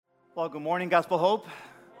Well, good morning, Gospel Hope.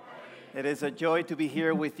 It is a joy to be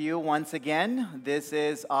here with you once again. This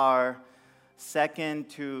is our second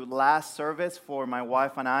to last service for my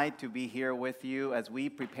wife and I to be here with you as we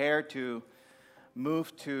prepare to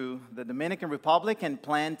move to the Dominican Republic and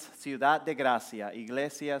plant Ciudad de Gracia,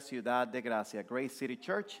 Iglesia Ciudad de Gracia, Grace City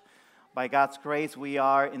Church. By God's grace, we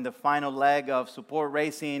are in the final leg of support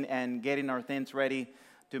raising and getting our things ready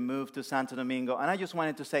to move to Santo Domingo. And I just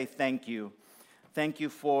wanted to say thank you. Thank you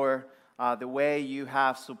for the way you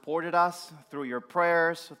have supported us through your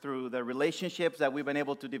prayers, through the relationships that we've been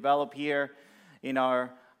able to develop here in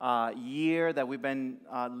our year that we've been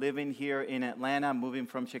living here in Atlanta, moving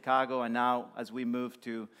from Chicago, and now as we move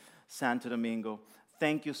to Santo Domingo.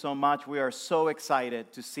 Thank you so much. We are so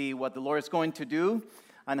excited to see what the Lord is going to do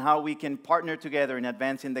and how we can partner together in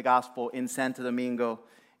advancing the gospel in Santo Domingo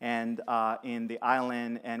and in the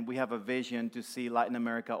island. And we have a vision to see Latin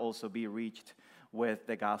America also be reached with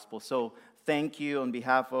the gospel. So thank you on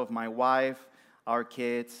behalf of my wife, our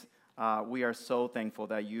kids. We are so thankful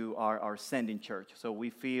that you are our sending church. So we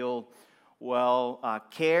feel well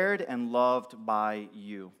cared and loved by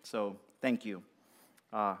you. So thank you.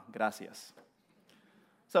 Gracias.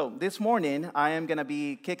 So this morning, I am going to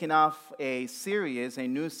be kicking off a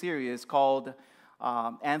new series called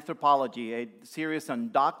Anthropology, a series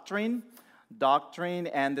on doctrine,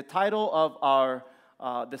 and the title of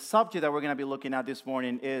the subject that we're going to be looking at this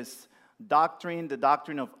morning is the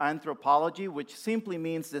doctrine of anthropology, which simply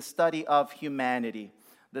means the study of humanity,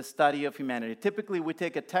 Typically, we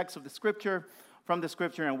take a text of the Scripture, from the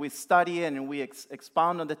Scripture, and we study it and we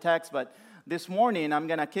expound on the text, but this morning, I'm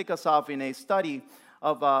going to kick us off in a study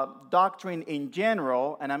of doctrine in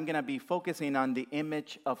general, and I'm going to be focusing on the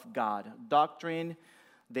image of God. Doctrine,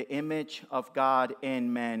 the image of God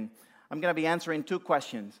in man. I'm going to be answering two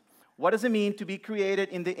questions. What does it mean to be created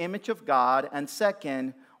in the image of God? And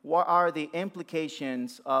second, what are the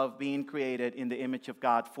implications of being created in the image of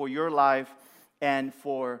God for your life and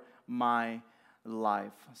for my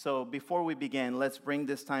life? So before we begin, let's bring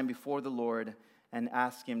this time before the Lord and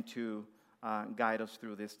ask Him to guide us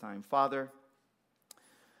through this time. Father,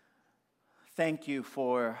 thank you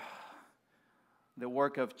for the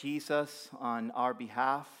work of Jesus on our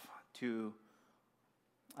behalf to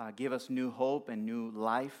give us new hope and new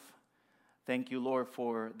life. Thank you, Lord,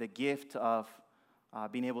 for the gift of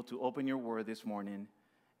being able to open your word this morning.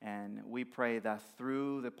 And we pray that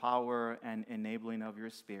through the power and enabling of your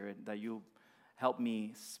Spirit, that you help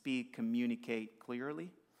me speak, communicate clearly.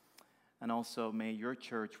 And also may your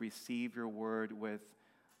church receive your word with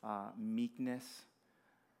meekness.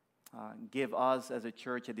 Give us as a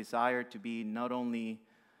church a desire to be not only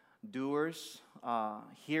doers,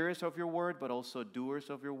 hearers of your word, but also doers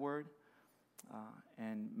of your word.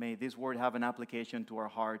 And may this word have an application to our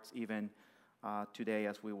hearts even today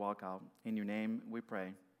as we walk out. In your name we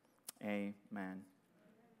pray. Amen.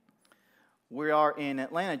 We are in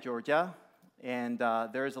Atlanta, Georgia, and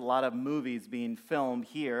there's a lot of movies being filmed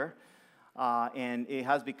here. And it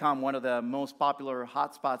has become one of the most popular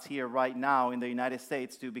hotspots here right now in the United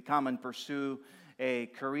States to become and pursue a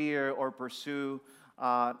career or pursue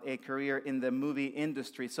a career in the movie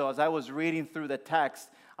industry. So as I was reading through the text,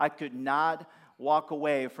 I could not walk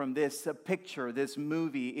away from this picture, this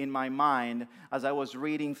movie in my mind as I was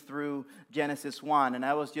reading through Genesis 1. And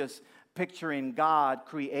I was just picturing God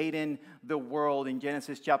creating the world in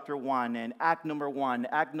Genesis chapter 1 and act number 1,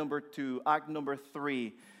 act number 2, act number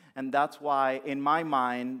 3. And that's why in my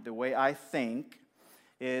mind, the way I think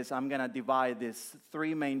is I'm going to divide these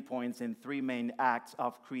three main points in three main acts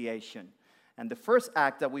of creation. And the first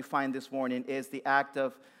act that we find this morning is the act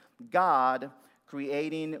of God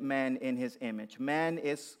creating man in his image. Man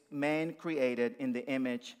created in the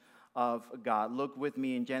image of God. Look with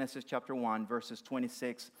me in Genesis chapter 1, verses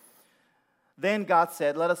 26. Then God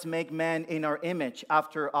said, "Let us make man in our image,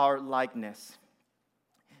 after our likeness.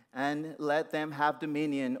 And let them have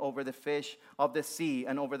dominion over the fish of the sea,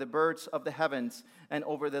 and over the birds of the heavens, and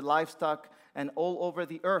over the livestock, and all over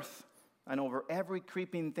the earth, and over every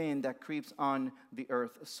creeping thing that creeps on the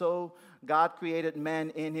earth." So God created man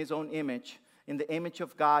in his own image. In the image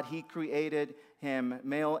of God, he created him.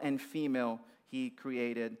 Male and female, he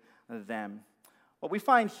created them. What we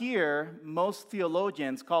find here, most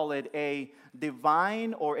theologians call it a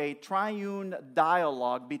divine or a triune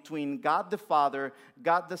dialogue between God the Father,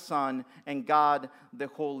 God the Son, and God the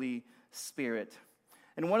Holy Spirit.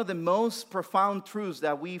 And one of the most profound truths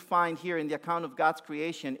that we find here in the account of God's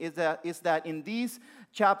creation is that in these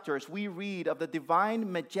chapters we read of the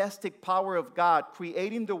divine, majestic power of God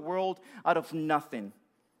creating the world out of nothing.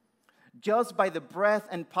 just by the breath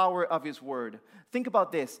and power of his word. Think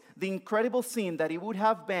about this, the incredible scene that it would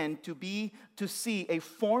have been to see a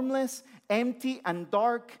formless, empty, and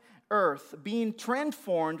dark earth being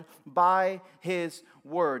transformed by his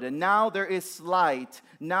word. And now there is light.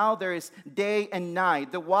 Now there is day and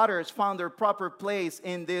night. The waters found their proper place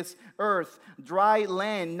in this earth. Dry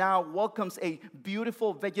land now welcomes a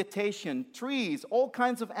beautiful vegetation. Trees, all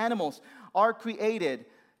kinds of animals are created.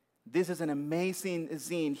 This is an amazing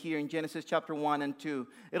scene here in Genesis chapter 1 and 2.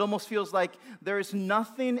 It almost feels like there is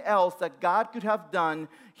nothing else that God could have done,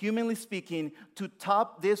 humanly speaking, to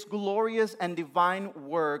top this glorious and divine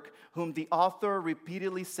work, whom the author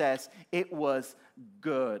repeatedly says it was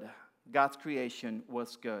good. God's creation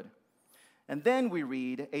was good. And then we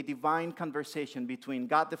read a divine conversation between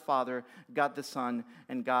God the Father, God the Son,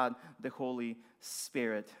 and God the Holy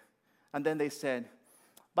Spirit. And then they said,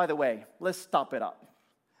 by the way, let's stop it up.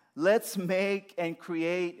 Let's make and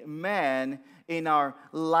create man in our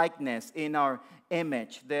likeness, in our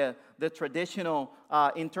image. The traditional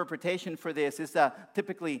interpretation for this is that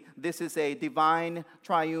typically this is a divine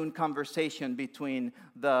triune conversation between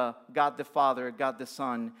the God the Father, God the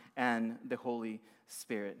Son, and the Holy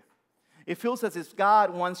Spirit. It feels as if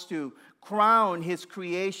God wants to crown his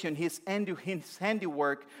creation, his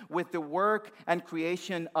handiwork, with the work and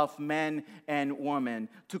creation of man and woman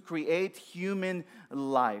to create human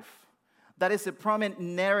life. That is a prominent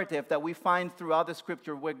narrative that we find throughout the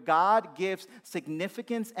scripture where God gives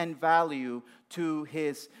significance and value to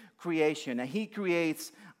his creation. And he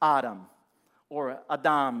creates Adam, or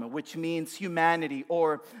Adam, which means humanity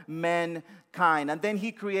or mankind. And then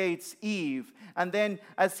he creates Eve. And then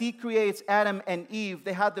as he creates Adam and Eve,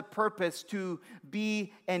 they had the purpose to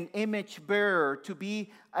be an image bearer, to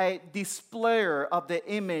be a displayer of the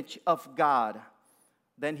image of God.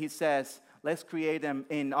 Then he says, let's create them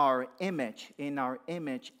in our image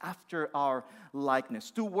after our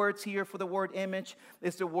likeness. Two words here for the word image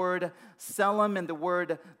is the word Tselem and the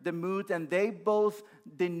word Demut, and they both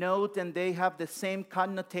denote and they have the same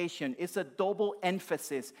connotation. It's a double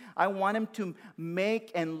emphasis. I want them to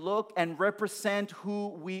make and look and represent who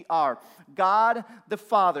we are. God the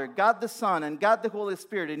Father, God the Son, and God the Holy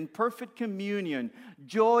Spirit in perfect communion,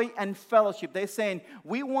 joy and fellowship. They're saying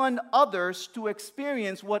we want others to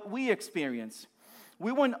experience what we experience.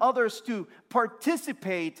 We want others to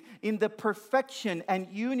participate in the perfection and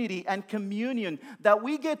unity and communion that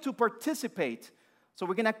we get to participate. So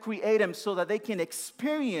we're going to create them so that they can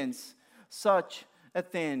experience such a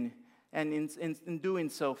thing, and in doing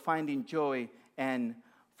so, finding joy and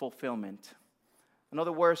fulfillment. In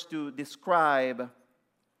other words, to describe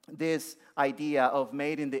this idea of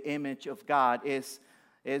made in the image of God is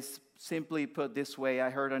simply put this way. I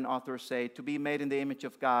heard an author say, to be made in the image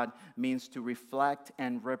of God means to reflect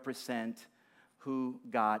and represent who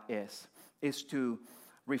God is to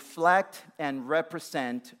reflect and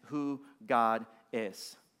represent who God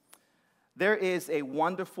is. There is a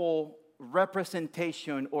wonderful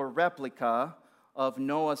representation or replica of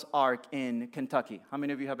Noah's Ark in Kentucky. How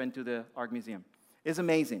many of you have been to the Ark Museum? It's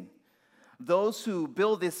amazing. Those who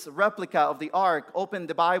built this replica of the ark opened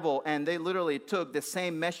the Bible and they literally took the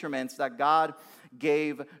same measurements that God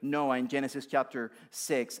gave Noah in Genesis chapter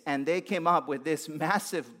 6. And they came up with this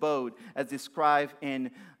massive boat as described in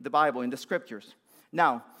the Bible, in the scriptures.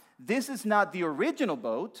 Now, this is not the original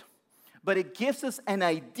boat, but it gives us an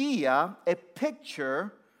idea, a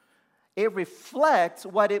picture. It reflects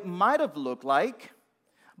what it might have looked like,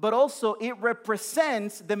 but also it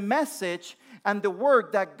represents the message and the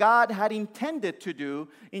work that God had intended to do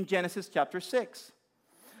in Genesis chapter 6.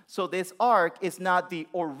 So this ark is not the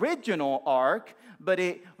original ark, but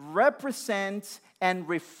it represents and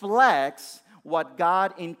reflects what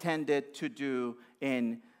God intended to do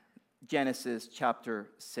in Genesis chapter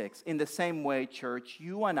 6. In the same way, church,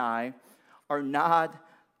 you and I are not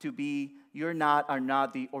the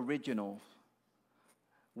original.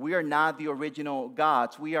 We are not the original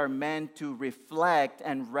gods. We are meant to reflect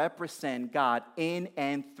and represent God in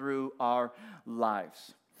and through our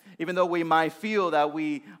lives. Even though we might feel that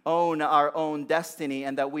we own our own destiny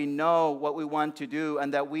and that we know what we want to do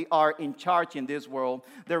and that we are in charge in this world,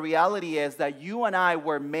 the reality is that you and I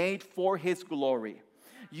were made for His glory.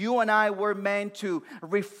 You and I were meant to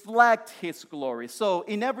reflect His glory. So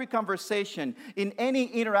in every conversation, in any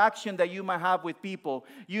interaction that you might have with people,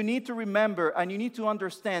 you need to remember and you need to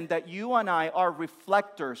understand that you and I are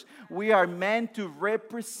reflectors. We are meant to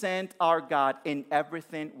represent our God in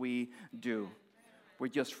everything we do. We're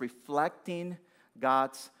just reflecting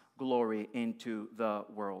God's glory into the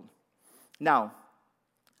world. Now,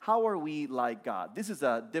 how are we like God? This is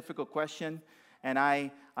a difficult question. And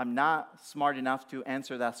I'm not smart enough to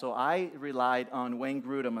answer that, so I relied on Wayne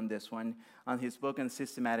Grudem on this one, on his book on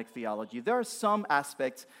systematic theology. There are some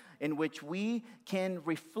aspects in which we can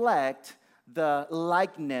reflect the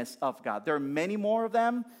likeness of God. There are many more of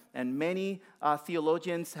them, and many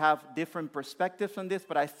theologians have different perspectives on this,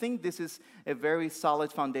 but I think this is a very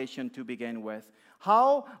solid foundation to begin with.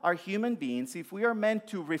 How are human beings, if we are meant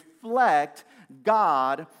to reflect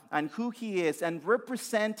God and who He is and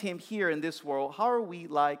represent Him here in this world, how are we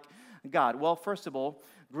like God? Well, first of all,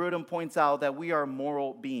 Grudem points out that we are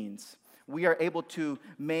moral beings. We are able to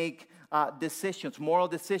make decisions, moral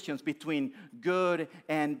decisions between good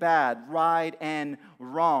and bad, right and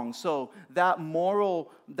wrong. So that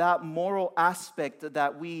moral aspect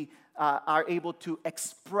that we are able to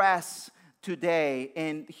express today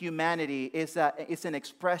in humanity is an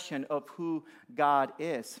expression of who God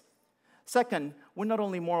is. Second, we're not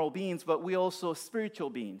only moral beings, but we're also spiritual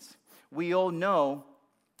beings. We all know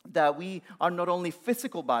that we are not only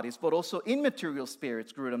physical bodies, but also immaterial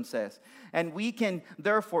spirits, Grudem says. And we can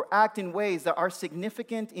therefore act in ways that are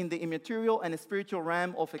significant in the immaterial and spiritual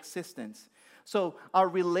realm of existence. So our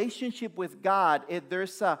relationship with God,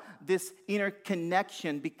 there's this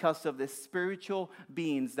interconnection because of the spiritual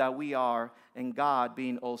beings that we are, and God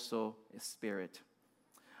being also a spirit.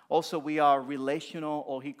 Also, we are relational,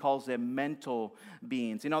 or he calls them mental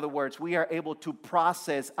beings. In other words, we are able to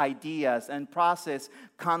process ideas and process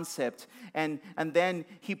concepts. And then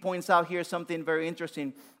he points out here something very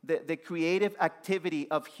interesting. The creative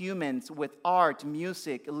activity of humans with art,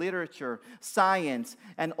 music, literature, science,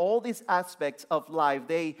 and all these aspects of life,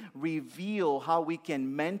 they reveal how we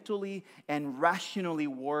can mentally and rationally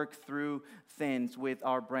work through things with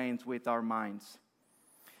our brains, with our minds.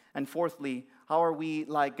 And fourthly, how are we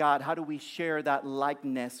like God? How do we share that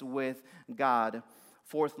likeness with God?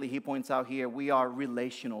 Fourthly, he points out here, we are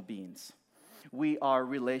relational beings. We are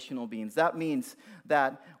relational beings. That means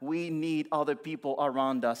that we need other people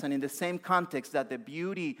around us. And in the same context that the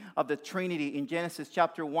beauty of the Trinity in Genesis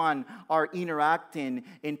chapter 1 are interacting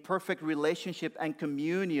in perfect relationship and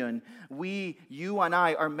communion, you and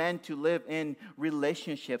I are meant to live in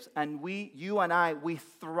relationships. And you and I, we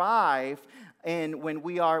thrive when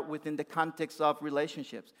we are within the context of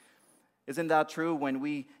relationships. Isn't that true when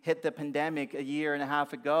we hit the pandemic a year and a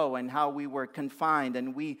half ago and how we were confined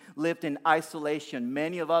and we lived in isolation?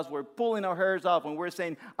 Many of us were pulling our hairs off and we're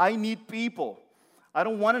saying, I need people. I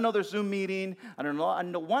don't want another Zoom meeting. I don't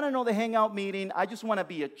want another hangout meeting. I just want to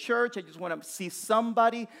be at church. I just want to see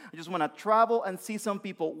somebody. I just want to travel and see some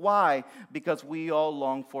people. Why? Because we all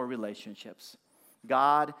long for relationships.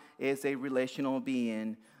 God is a relational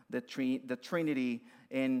being, the Trinity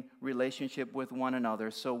in relationship with one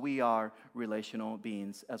another, so we are relational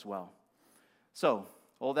beings as well. So,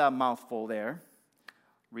 all that mouthful there,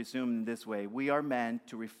 resumed this way, we are meant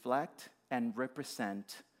to reflect and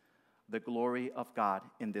represent the glory of God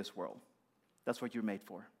in this world. That's what you're made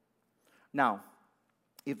for. Now,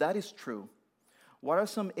 if that is true, what are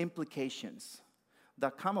some implications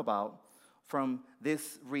that come about from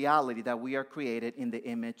this reality that we are created in the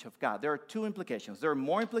image of God? There are two implications. There are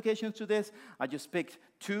more implications to this. I just picked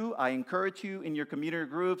two. I encourage you in your community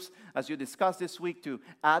groups as you discuss this week to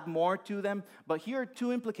add more to them. But here are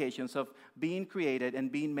two implications of being created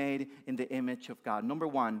and being made in the image of God. Number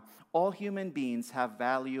one, all human beings have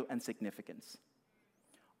value and significance.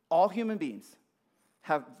 All human beings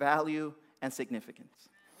have value and significance.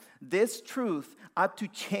 This truth ought to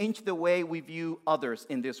change the way we view others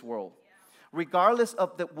in this world. Regardless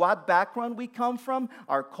of what background we come from,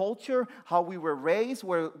 our culture, how we were raised,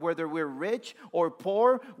 whether we're rich or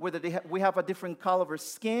poor, whether we have a different color of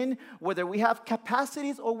skin, whether we have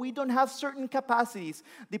capacities or we don't have certain capacities,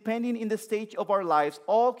 depending in the stage of our lives,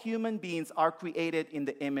 all human beings are created in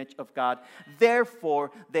the image of God.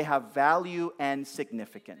 Therefore, they have value and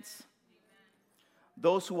significance.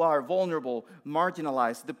 Those who are vulnerable,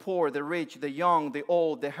 marginalized, the poor, the rich, the young, the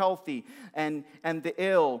old, the healthy, and the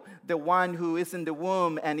ill, the one who is in the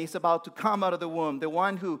womb and is about to come out of the womb, the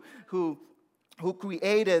one who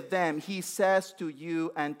created them, he says to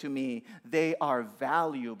you and to me, they are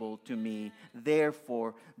valuable to me,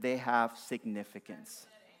 therefore they have significance.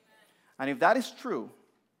 And if that is true,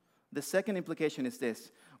 the second implication is this: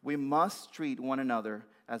 we must treat one another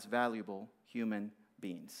as valuable human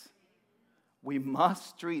beings. We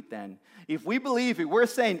must treat them. If we're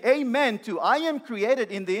saying amen to I am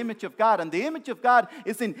created in the image of God, and the image of God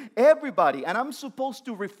is in everybody, and I'm supposed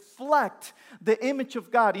to reflect the image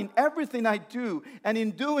of God in everything I do, and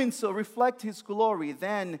in doing so reflect His glory,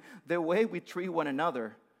 then the way we treat one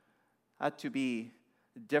another ought to be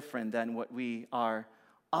different than what we are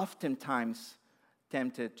oftentimes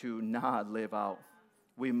tempted to not live out.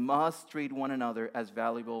 We must treat one another as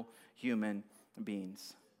valuable human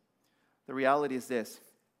beings. The reality is this.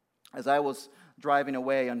 As I was driving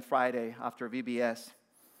away on Friday after VBS,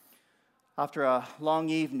 after a long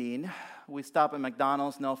evening, we stopped at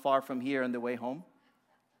McDonald's not far from here on the way home.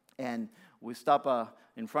 And we stop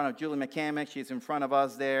in front of Julie McCamick. She's in front of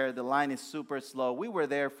us there. The line is super slow. We were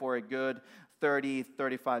there for a good 30,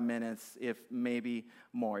 35 minutes, if maybe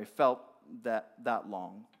more. It felt that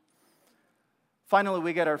long. Finally,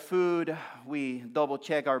 we get our food. We double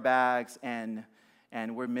check our bags, and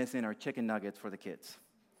we're missing our chicken nuggets for the kids.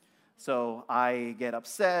 So I get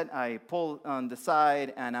upset. I pull on the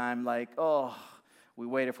side, and I'm like, oh, we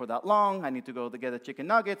waited for that long. I need to go to get the chicken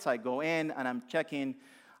nuggets. I go in, and I'm checking.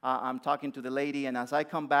 I'm talking to the lady, and as I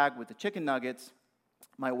come back with the chicken nuggets,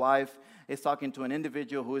 my wife is talking to an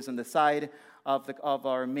individual who is on the side of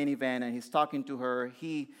our minivan, and he's talking to her.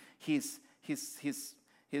 He's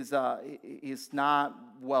not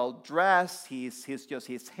well dressed.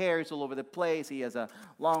 His hair is all over the place. He has a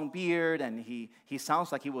long beard, and he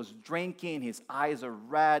sounds like he was drinking. His eyes are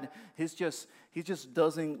red. He just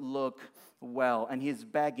doesn't look well, and he's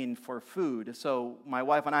begging for food. So my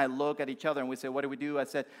wife and I look at each other, and we say, what do we do? I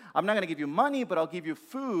said, I'm not going to give you money, but I'll give you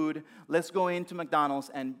food. Let's go into McDonald's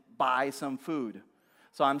and buy some food.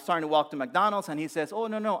 So I'm starting to walk to McDonald's, and he says, oh,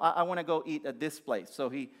 no, I want to go eat at this place. So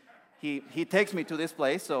he takes me to this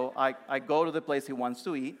place, so I go to the place he wants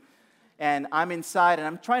to eat, and I'm inside, and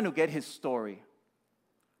I'm trying to get his story.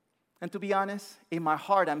 And to be honest, in my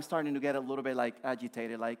heart, I'm starting to get a little bit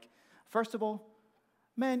agitated. First of all,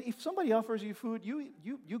 man, if somebody offers you food,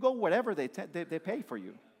 you go whatever they pay for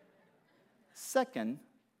you. Second,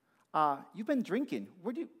 you've been drinking.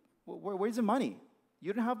 Where's the money?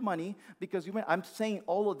 You don't have money because I'm saying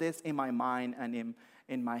all of this in my mind and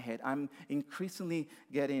in my head. I'm increasingly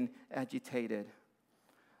getting agitated.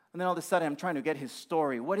 And then all of a sudden, I'm trying to get his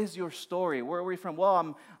story. What is your story? Where are we from?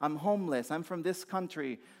 Well, I'm homeless. I'm from this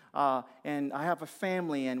country. And I have a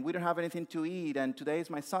family, and we don't have anything to eat, and today is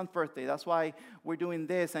my son's birthday. That's why we're doing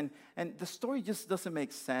this. And the story just doesn't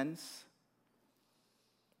make sense.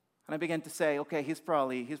 And I began to say, okay, he's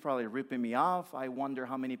probably ripping me off. I wonder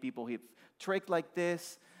how many people he've tricked like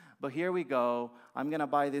this. But here we go. I'm going to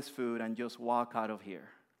buy this food and just walk out of here.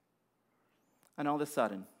 And all of a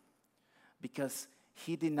sudden, because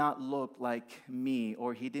he did not look like me,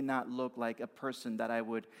 or he did not look like a person that I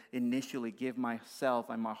would initially give myself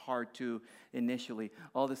and my heart to initially,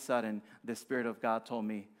 all of a sudden, the Spirit of God told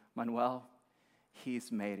me, Manuel,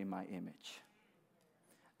 he's made in my image.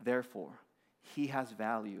 Therefore, he has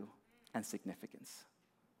value and significance.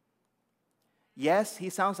 Yes, he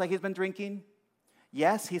sounds like he's been drinking.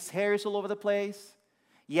 Yes, his hair is all over the place.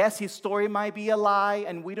 Yes, his story might be a lie,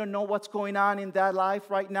 and we don't know what's going on in that life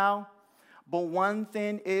right now. But one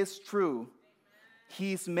thing is true.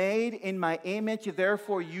 He's made in my image,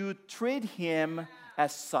 therefore you treat him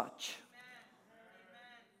as such.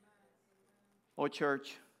 Oh,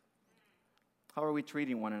 church, how are we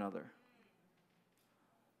treating one another?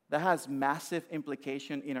 That has massive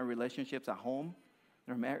implication in our relationships at home,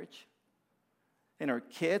 in our marriage. In our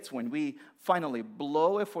kids, when we finally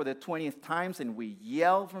blow it for the 20th times and we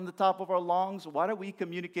yell from the top of our lungs, what are we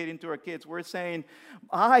communicating to our kids? We're saying,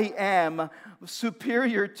 I am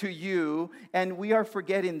superior to you, and we are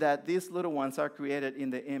forgetting that these little ones are created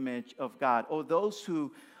in the image of God. Or those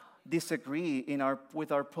who disagree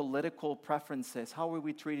with our political preferences, how are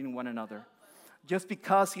we treating one another? Just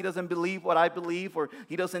because he doesn't believe what I believe, or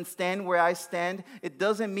he doesn't stand where I stand, it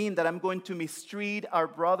doesn't mean that I'm going to mistreat our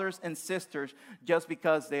brothers and sisters just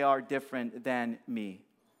because they are different than me.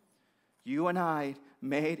 You and I,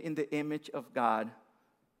 made in the image of God,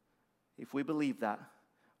 if we believe that,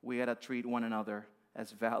 we got to treat one another as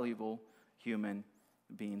valuable human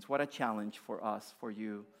beings. What a challenge for us, for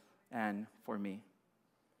you, and for me.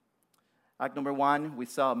 Act number 1, we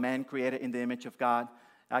saw man created in the image of God.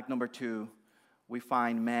 Act number 2, we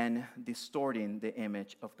find man distorting the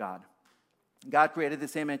image of God. God created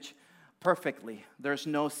this image perfectly. There's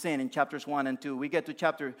no sin in chapters 1 and 2. We get to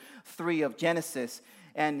chapter 3 of Genesis,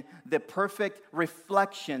 and the perfect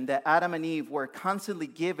reflection that Adam and Eve were constantly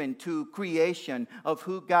given to creation of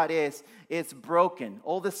who God is broken.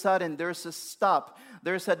 All of a sudden, there's a stop.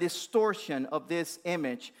 There's a distortion of this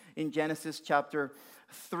image in Genesis chapter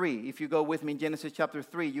 3. If you go with me in Genesis chapter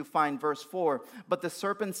 3, you find verse 4. But the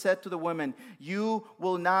serpent said to the woman, you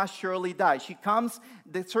will not surely die.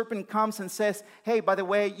 The serpent comes and says, hey, by the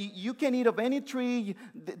way, you can eat of any tree.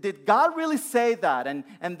 Did God really say that?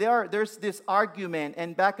 And there's this argument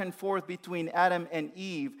and back and forth between Adam and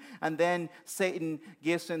Eve. And then Satan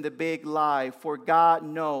gives him the big lie. For God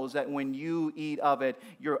knows that when you eat of it,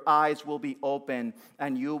 your eyes will be open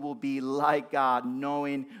and you will be like God,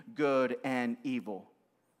 knowing good and evil.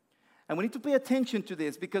 And we need to pay attention to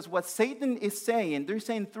this because what Satan is saying, they're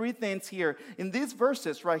saying three things here in these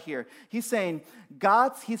verses right here. He's saying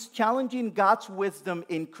he's challenging God's wisdom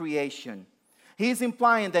in creation. He's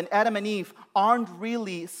implying that Adam and Eve aren't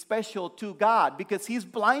really special to God because he's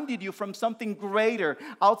blinded you from something greater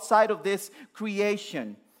outside of this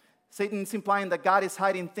creation. Satan's implying that God is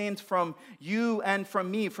hiding things from you and from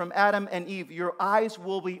me, from Adam and Eve. Your eyes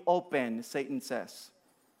will be open, Satan says.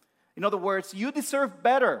 In other words, you deserve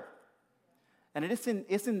better. And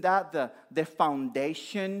isn't that the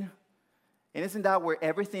foundation? And isn't that where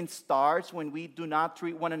everything starts when we do not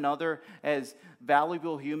treat one another as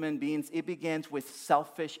valuable human beings? It begins with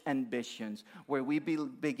selfish ambitions, where we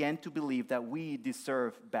begin to believe that we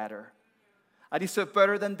deserve better. I deserve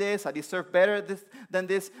better than this. I deserve better than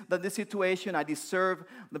this situation. I deserve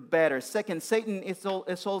the better. Second, Satan is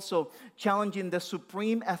also challenging the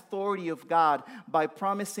supreme authority of God by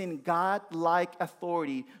promising God-like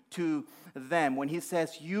authority to them. When he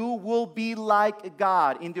says, you will be like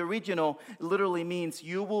God, in the original, it literally means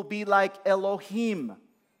you will be like Elohim.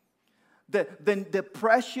 The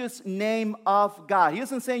precious name of God. He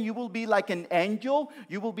isn't saying you will be like an angel,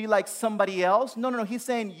 you will be like somebody else. No. He's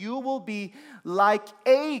saying you will be like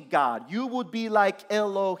a God. You would be like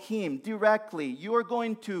Elohim directly. You are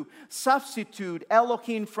going to substitute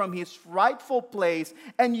Elohim from his rightful place,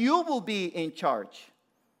 and you will be in charge.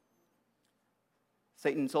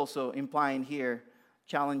 Satan's also implying here,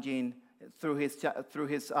 challenging through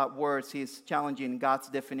his words, he's challenging God's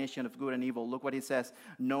definition of good and evil. Look what he says,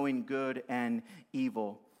 knowing good and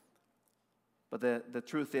evil. But the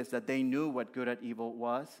truth is that they knew what good and evil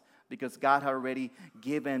was because God had already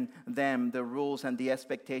given them the rules and the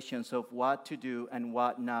expectations of what to do and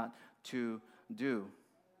what not to do.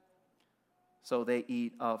 So they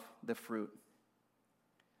eat of the fruit.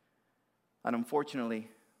 And unfortunately,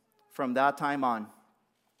 from that time on,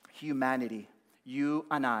 humanity, you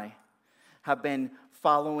and I, have been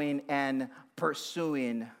following and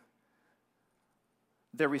pursuing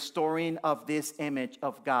the restoring of this image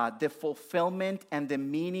of God, the fulfillment and the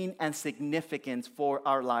meaning and significance for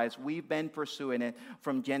our lives. We've been pursuing it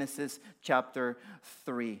from Genesis chapter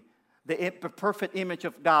 3. The perfect image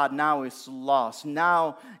of God now is lost.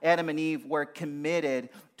 Now Adam and Eve were committed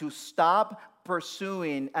to stop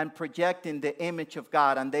pursuing and projecting the image of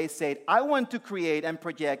God. And they said, I want to create and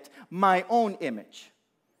project my own image.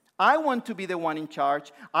 I want to be the one in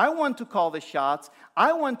charge. I want to call the shots.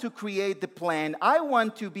 I want to create the plan. I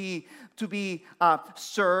want to be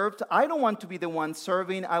served. I don't want to be the one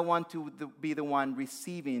serving. I want to be the one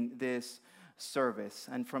receiving this service.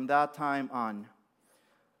 And from that time on,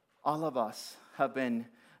 all of us have been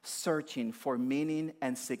searching for meaning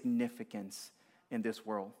and significance in this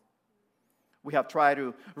world. We have tried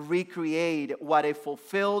to recreate what a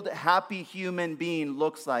fulfilled, happy human being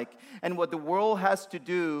looks like and what the world has to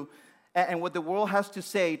do and what the world has to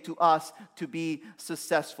say to us to be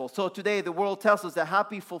successful. So today the world tells us that a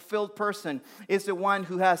happy, fulfilled person is the one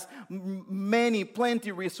who has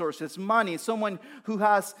plenty resources, money, someone who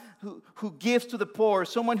gives to the poor,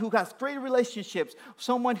 someone who has great relationships,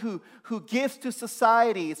 someone who gives to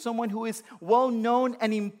society, someone who is well known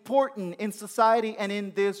and important in society and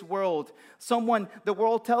in this world. The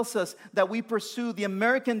world tells us that we pursue the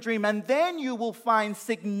American dream, and then you will find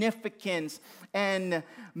significance and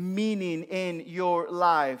meaning in your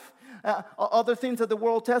life. Other things that the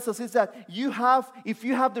world tells us is that if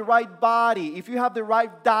you have the right body, if you have the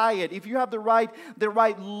right diet, if you have the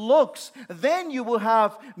right looks, then you will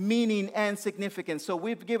have meaning and significance. So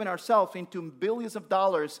we've given ourselves into billions of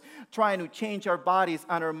dollars trying to change our bodies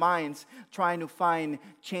and our minds, trying to find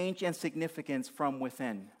change and significance from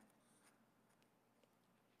within.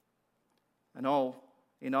 And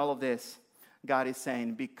in all of this, God is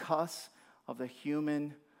saying, because of the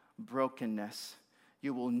human brokenness,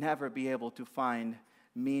 you will never be able to find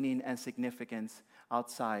meaning and significance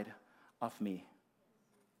outside of me.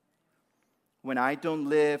 When I don't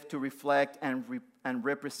live to reflect and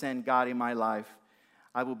represent God in my life,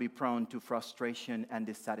 I will be prone to frustration and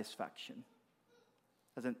dissatisfaction.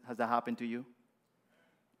 Has that happened to you?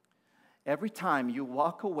 Every time you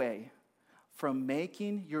walk away from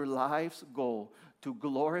making your life's goal to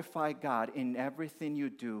glorify God in everything you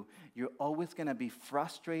do, you're always going to be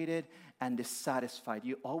frustrated and dissatisfied.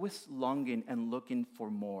 You're always longing and looking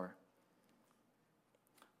for more.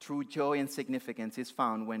 True joy and significance is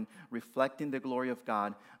found when reflecting the glory of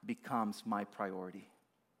God becomes my priority.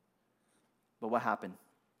 But what happened?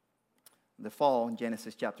 In the fall, in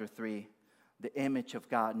Genesis chapter 3, the image of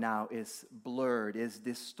God now is blurred, is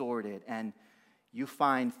distorted, and you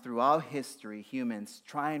find throughout history humans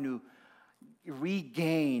trying to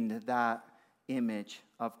regain that image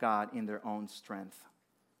of God in their own strength.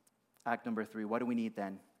 Act number 3, what do we need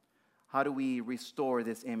then? How do we restore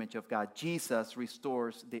this image of God? Jesus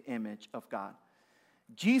restores the image of God.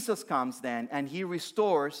 Jesus comes then and he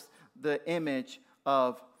restores the image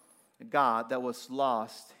of God that was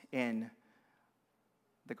lost in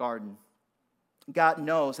the garden. God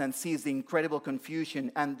knows and sees the incredible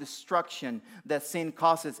confusion and destruction that sin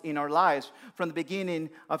causes in our lives from the beginning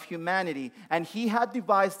of humanity. And he had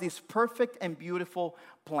devised this perfect and beautiful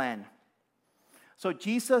plan. So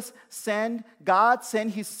God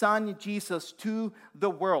sent his son Jesus to the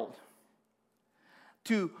world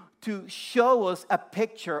to show us a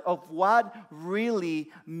picture of what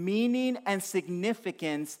really meaning and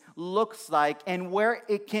significance looks like and where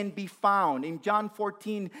it can be found. In John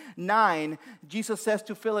 14:9, Jesus says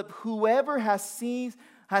to Philip, "Whoever has seen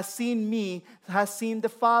me has seen the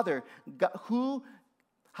Father."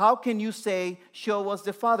 How can you say, "Show us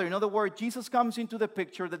the Father"? In other words, Jesus comes into the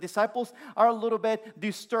picture. The disciples are a little bit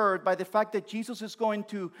disturbed by the fact that Jesus is going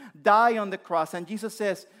to die on the cross. And Jesus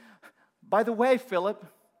says, "By the way, Philip,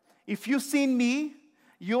 if you've seen me,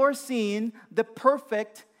 you're seeing the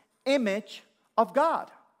perfect image of God."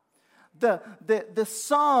 The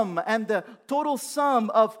sum and the total sum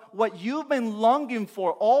of what you've been longing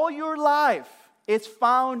for all your life is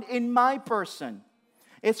found in my person.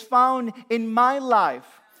 It's found in my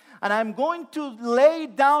life. And I'm going to lay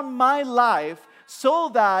down my life so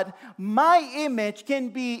that my image can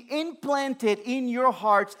be implanted in your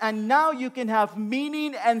hearts, and now you can have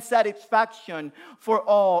meaning and satisfaction for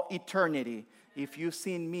all eternity. If you've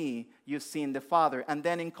seen me, you've seen the Father. And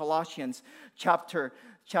then in Colossians chapter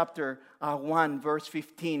 1, verse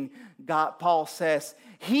 15, Paul says,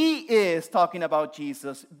 he is talking about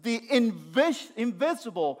Jesus, the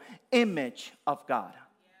invisible image of God.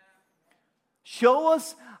 Show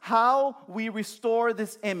us how we restore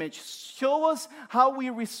this image. Show us how we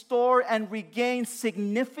restore and regain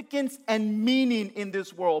significance and meaning in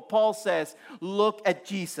this world. Paul says, look at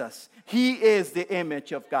Jesus. He is the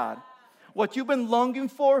image of God. What you've been longing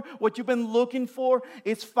for, what you've been looking for,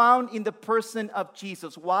 is found in the person of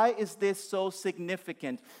Jesus. Why is this so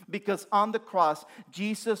significant? Because on the cross,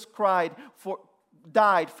 Jesus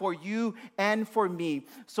died for you and for me,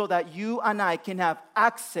 so that you and I can have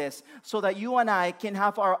access, so that you and I can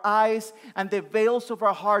have our eyes and the veils of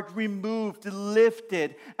our heart removed,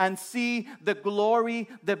 lifted, and see the glory,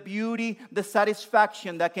 the beauty, the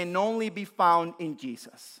satisfaction that can only be found in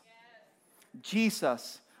Jesus. Yes.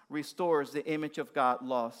 Jesus restores the image of God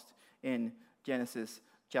lost in Genesis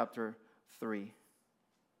chapter 3.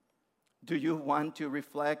 Do you want to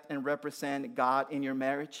reflect and represent God in your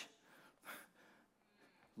marriage?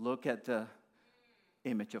 Look at the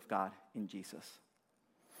image of God in Jesus.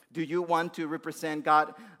 Do you want to represent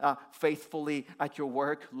God faithfully at your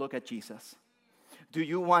work? Look at Jesus. Do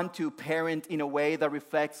you want to parent in a way that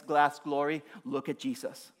reflects God's glory? Look at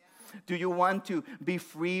Jesus. Do you want to be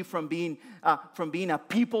free from being a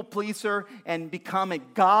people pleaser and become a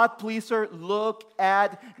God pleaser? Look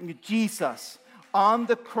at Jesus. On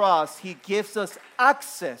the cross, he gives us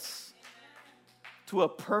access to a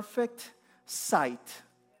perfect sight.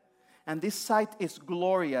 And this sight is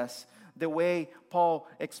glorious, the way Paul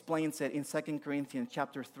explains it in 2 Corinthians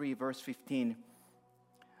chapter 3, verse 15.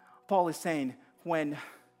 Paul is saying,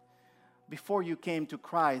 before you came to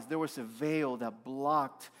Christ, there was a veil that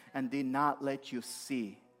blocked and did not let you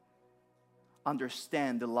see,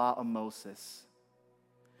 understand the law of Moses.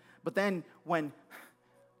 But then when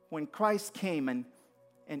Christ came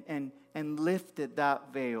and lifted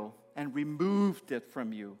that veil and removed it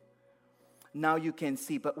from you, now you can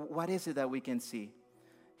see. But what is it that we can see?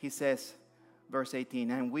 He says, verse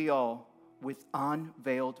 18, and we all, with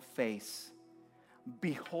unveiled face,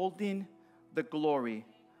 beholding the glory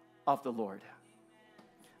of the Lord.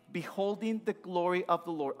 Beholding the glory of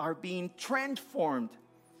the Lord, are being transformed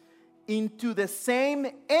into the same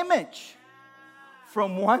image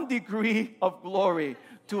from one degree of glory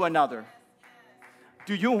to another.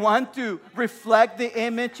 Do you want to reflect the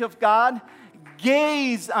image of God?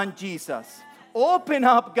 Gaze on Jesus. open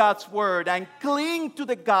up God's word and cling to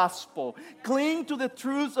the gospel. Cling to the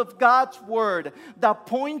truths of God's word that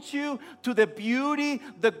point you to the beauty,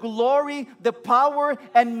 the glory, the power,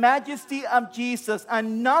 and majesty of Jesus.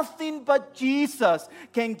 And nothing but Jesus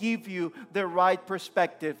can give you the right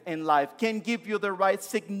perspective in life, can give you the right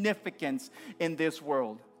significance in this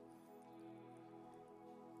world.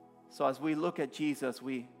 So as we look at Jesus,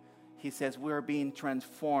 he says we are being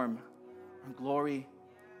transformed from glory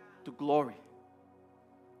to glory.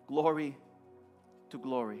 Glory to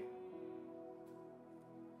glory.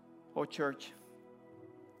 Oh, church,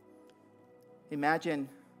 I imagine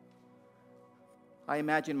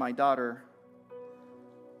my daughter,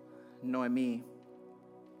 Noemi.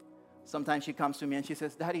 Sometimes she comes to me and she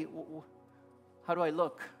says, Daddy, how do I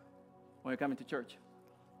look when you're coming to church?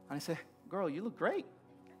 And I say, girl, you look great.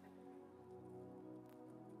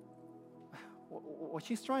 What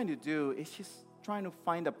she's trying to do is she's trying to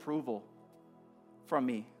find approval from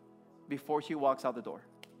me before she walks out the door.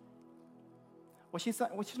 What she's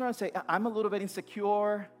trying to say, I'm a little bit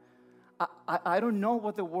insecure. I don't know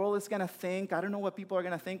what the world is going to think. I don't know what people are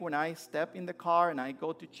going to think when I step in the car and I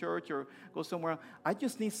go to church or go somewhere. I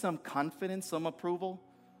just need some confidence, some approval.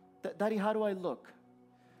 Daddy, how do I look?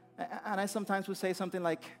 And I sometimes would say something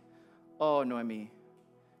like, oh, Noemi,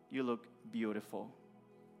 you look beautiful.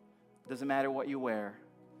 Doesn't matter what you wear.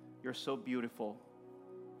 You're so beautiful,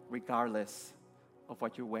 regardless of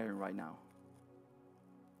what you're wearing right now.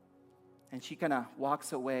 And she kind of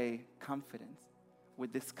walks away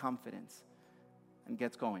with this confidence, and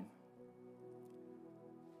gets going.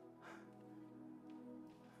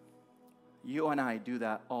 You and I do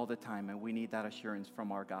that all the time, and we need that assurance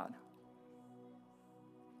from our God.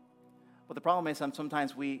 But the problem is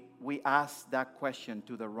sometimes we ask that question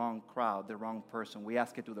to the wrong crowd, the wrong person. We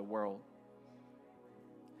ask it to the world.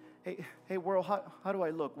 Hey world, how do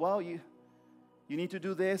I look? Well, you need to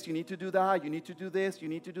do this, you need to do that, you need to do this, you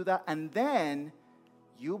need to do that. And then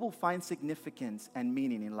you will find significance and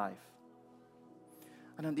meaning in life.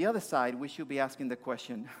 And on the other side, we should be asking the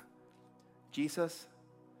question, Jesus,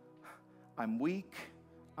 I'm weak,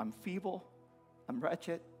 I'm feeble, I'm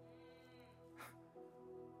wretched.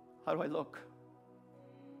 How do I look?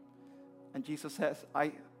 And Jesus says,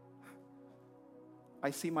 I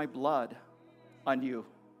see my blood on you.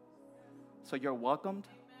 So you're welcomed.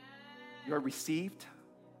 You're received.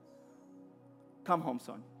 Come home,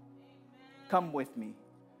 son. Come with me.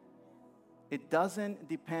 It doesn't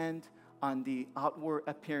depend on the outward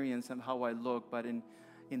appearance and how I look, but in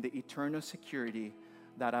the eternal security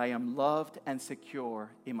that I am loved and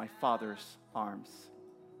secure in my Father's arms.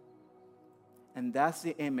 And that's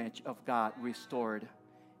the image of God restored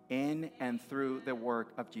in and through the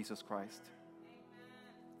work of Jesus Christ.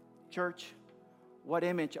 Church, what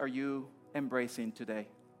image are you embracing today?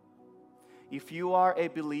 If you are a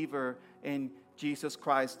believer in Jesus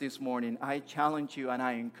Christ this morning, I challenge you and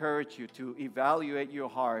I encourage you to evaluate your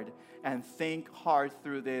heart and think hard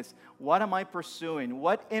through this. What am I pursuing?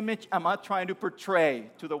 What image am I trying to portray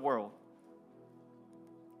to the world?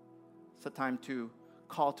 It's a time to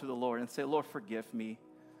call to the Lord and say, Lord, forgive me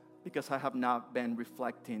because I have not been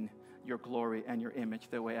reflecting your glory and your image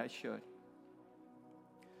the way I should.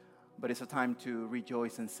 But it's a time to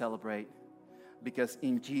rejoice and celebrate because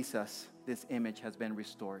in Jesus, this image has been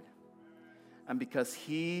restored. And because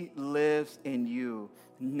He lives in you,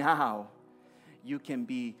 now you can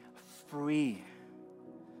be free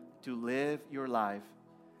to live your life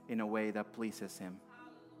in a way that pleases Him.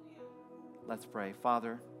 Let's pray.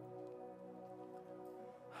 Father,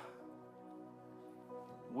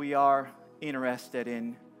 we are interested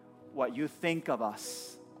in what you think of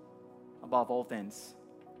us above all things.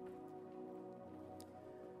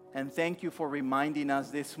 And thank you for reminding us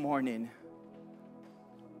this morning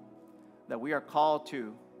that we are called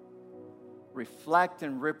to reflect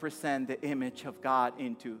and represent the image of God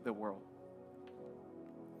into the world.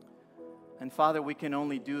 And Father, we can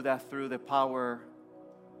only do that through the power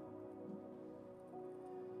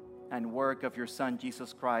and work of your Son,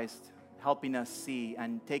 Jesus Christ, helping us see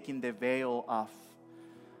and taking the veil off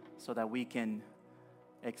so that we can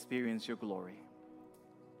experience your glory.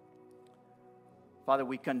 Father,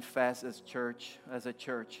 we confess as a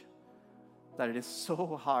church, that it is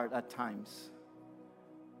so hard at times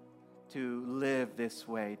to live this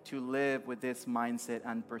way, to live with this mindset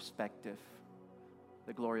and perspective,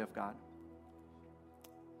 the glory of God.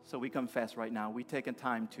 So we confess right now, we take a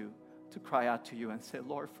time to cry out to you and say,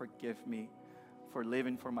 Lord, forgive me for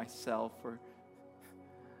living for myself, for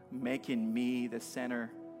making me the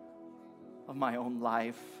center of my own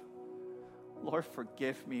life. Lord,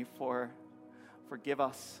 forgive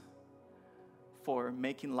us for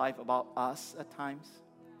making life about us at times.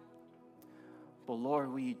 But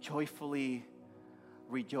Lord, we joyfully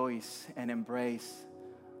rejoice and embrace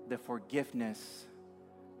the forgiveness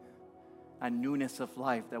and newness of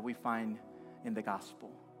life that we find in the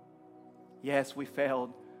gospel. Yes, we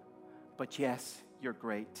failed, but yes, you're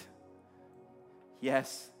great.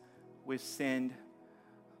 Yes, we've sinned,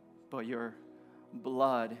 but your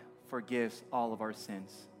blood forgives all of our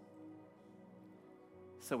sins.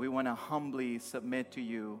 So we want to humbly submit to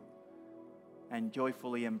you and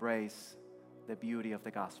joyfully embrace the beauty of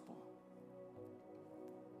the gospel.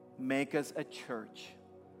 Make us a church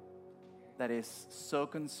that is so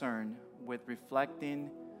concerned with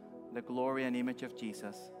reflecting the glory and image of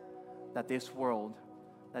Jesus that this world,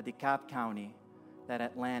 that DeKalb County, that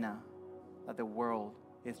Atlanta, that the world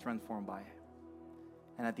is transformed by it.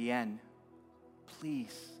 And at the end,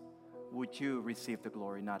 please, would you receive the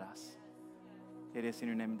glory, not us? It is in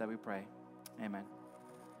your name that we pray. Amen.